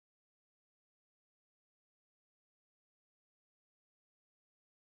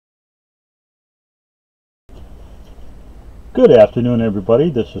Good afternoon, everybody.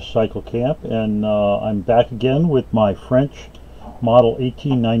 This is Cycle Camp, and I'm back again with my French Model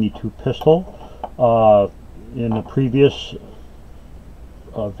 1892 pistol. In the previous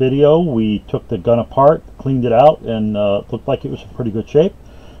video, we took the gun apart, cleaned it out, and it looked like it was in pretty good shape.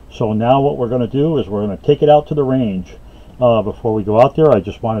 So now what we're going to do is we're going to take it out to the range. Before we go out there, I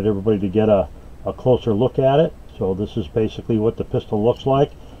just wanted everybody to get a closer look at it. So this is basically what the pistol looks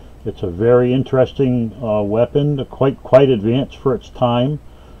like. It's a very interesting weapon, quite advanced for its time.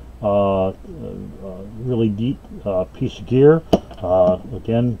 Really deep piece of gear.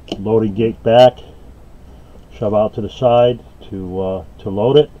 Again, loading gate back, shove out to the side to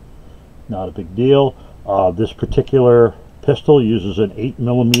load it. Not a big deal. This particular pistol uses an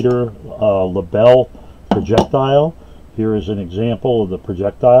 8mm Lebel projectile. Here is an example of the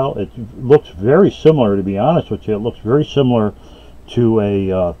projectile. It looks very similar, to be honest with you. It looks very similar to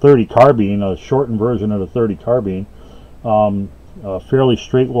a 30 carbine, a shortened version of the 30 carbine. Fairly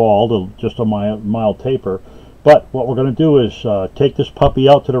straight walled, just a mild taper. But what we're going to do is take this puppy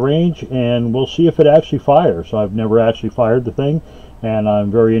out to the range and we'll see if it actually fires. I've never actually fired the thing, and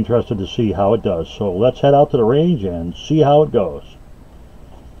I'm very interested to see how it does. So let's head out to the range and see how it goes.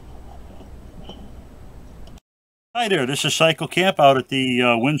 Hi there, this is Cycle Camp out at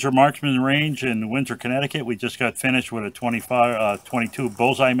the Windsor Marksman Range in Windsor, Connecticut. We just got finished with a 22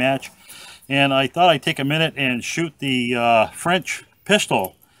 bullseye match, and I thought I'd take a minute and shoot the French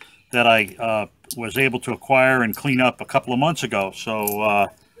pistol that I was able to acquire and clean up a couple of months ago. So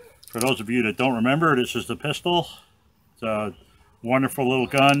for those of you that don't remember, this is the pistol. It's a wonderful little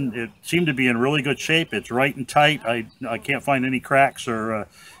gun. It seemed to be in really good shape. It's right and tight. I can't find any cracks or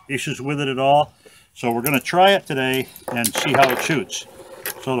issues with it at all. So we're going to try it today and see how it shoots.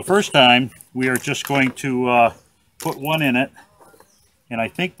 So the first time we are just going to put one in it, and I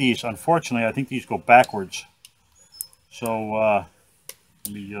think these, unfortunately, I think these go backwards. So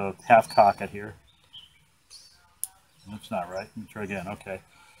let me half cock it here. That's not right. Let me try again. Okay.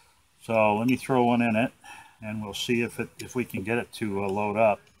 So let me throw one in it, and we'll see if we can get it to load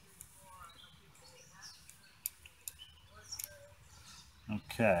up.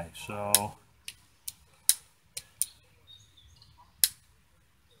 Okay. So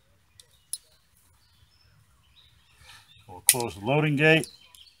we'll close the loading gate.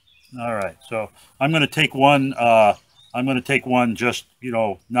 All right, so I'm going to take one. I'm going to take one just, you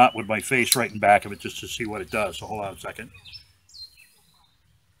know, not with my face right in back of it, just to see what it does. So hold on a second.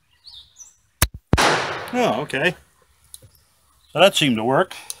 Oh, okay. So that seemed to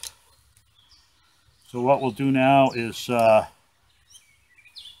work. So what we'll do now is, if I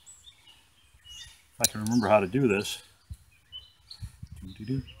can remember how to do this.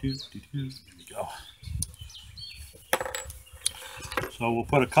 There we go. So we'll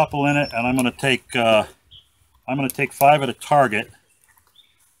put a couple in it, and I'm going to take 5 at a target,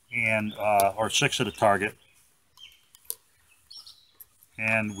 and or 6 at a target,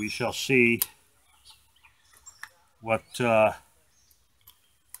 and we shall see what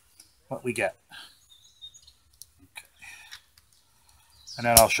we get. Okay. And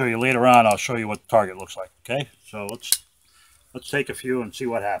then I'll show you later on. I'll show you what the target looks like. Okay, so let's take a few and see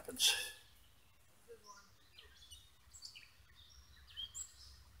what happens.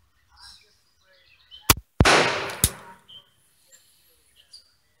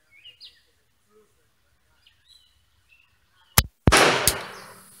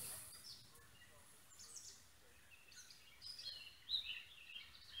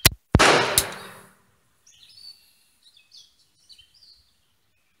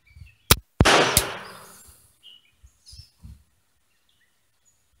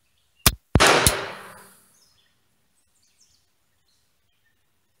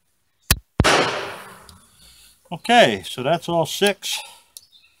 Okay, so that's all 6,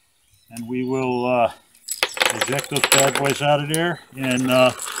 and we will eject those bad boys out of there, and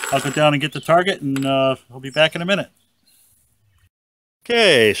I'll go down and get the target, and I'll be back in a minute.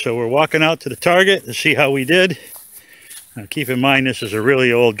 Okay, so we're walking out to the target to see how we did. Now keep in mind, this is a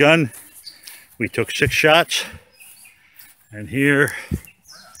really old gun. We took 6 shots, and here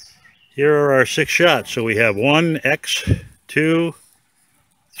are our 6 shots. So we have 1 X, 2,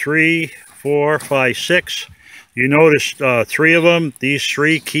 3, 4, 5, 6. You notice 3 of them, these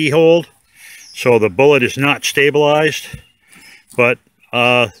 3 keyholed, so the bullet is not stabilized. But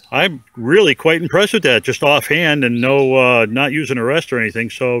I'm really quite impressed with that, just offhand, and no, not using a rest or anything,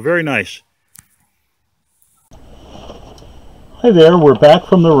 so very nice. Hi there, we're back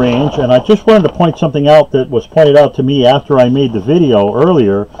from the range, and I just wanted to point something out that was pointed out to me after I made the video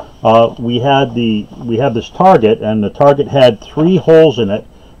earlier. We had this target, and the target had 3 holes in it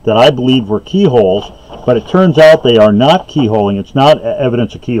that I believed were keyholes, but it turns out they are not keyholing. It's not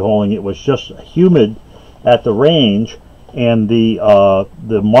evidence of keyholing. It was just humid at the range, and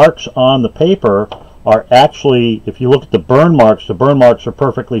the marks on the paper are actually, if you look at the burn marks are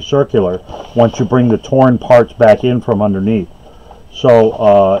perfectly circular once you bring the torn parts back in from underneath.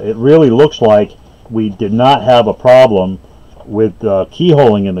 So it really looks like we did not have a problem with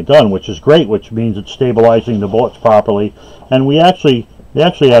keyholing in the gun, which is great, which means it's stabilizing the bullets properly. And we actually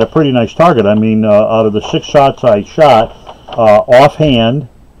had a pretty nice target. I mean, out of the 6 shots I shot, offhand,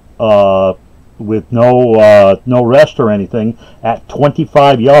 with no rest or anything, at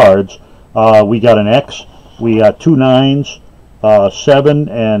 25 yards, we got an X. We got 2 9s, 7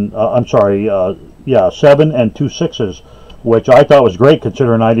 and 7 and 2 6s, which I thought was great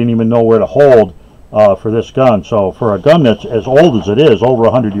considering I didn't even know where to hold for this gun. So for a gun that's as old as it is, over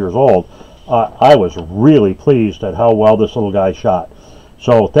 100 years old, I was really pleased at how well this little guy shot.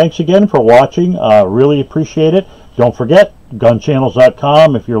 So thanks again for watching. Really appreciate it. Don't forget,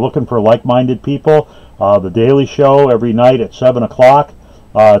 gunchannels.com if you're looking for like-minded people. The Daily Show every night at 7 o'clock.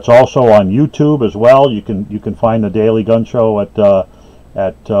 It's also on YouTube as well. You can find the Daily Gun Show at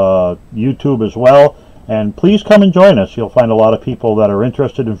YouTube as well. And please come and join us. You'll find a lot of people that are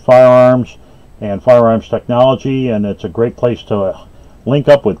interested in firearms and firearms technology, and it's a great place to link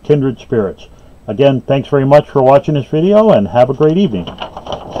up with kindred spirits. Again, thanks very much for watching this video, and have a great evening.